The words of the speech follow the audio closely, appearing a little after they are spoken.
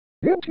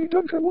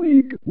Anti-Duncan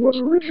League was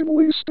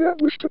originally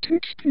established to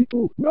teach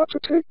people not to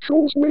take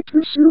trolls way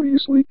too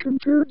seriously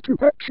compared to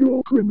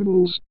actual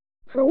criminals.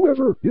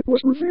 However, it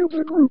was revealed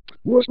the group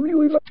was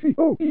really the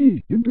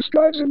POE in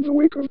disguise in the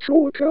wake of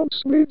troll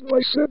accounts made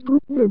by said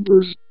group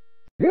members.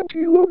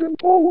 Anti-Logan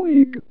Paul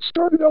League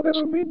started out as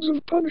a means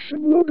of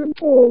punishing Logan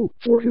Paul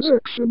for his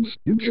actions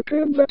in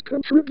Japan that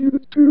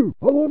contributed to,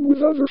 along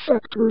with other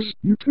factors,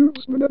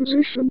 YouTube's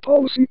monetization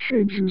policy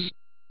changes.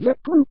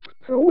 That group,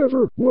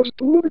 however, was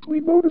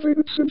politically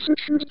motivated since it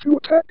chose to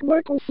attack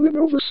Michael Flynn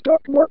over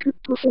stock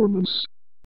market performance.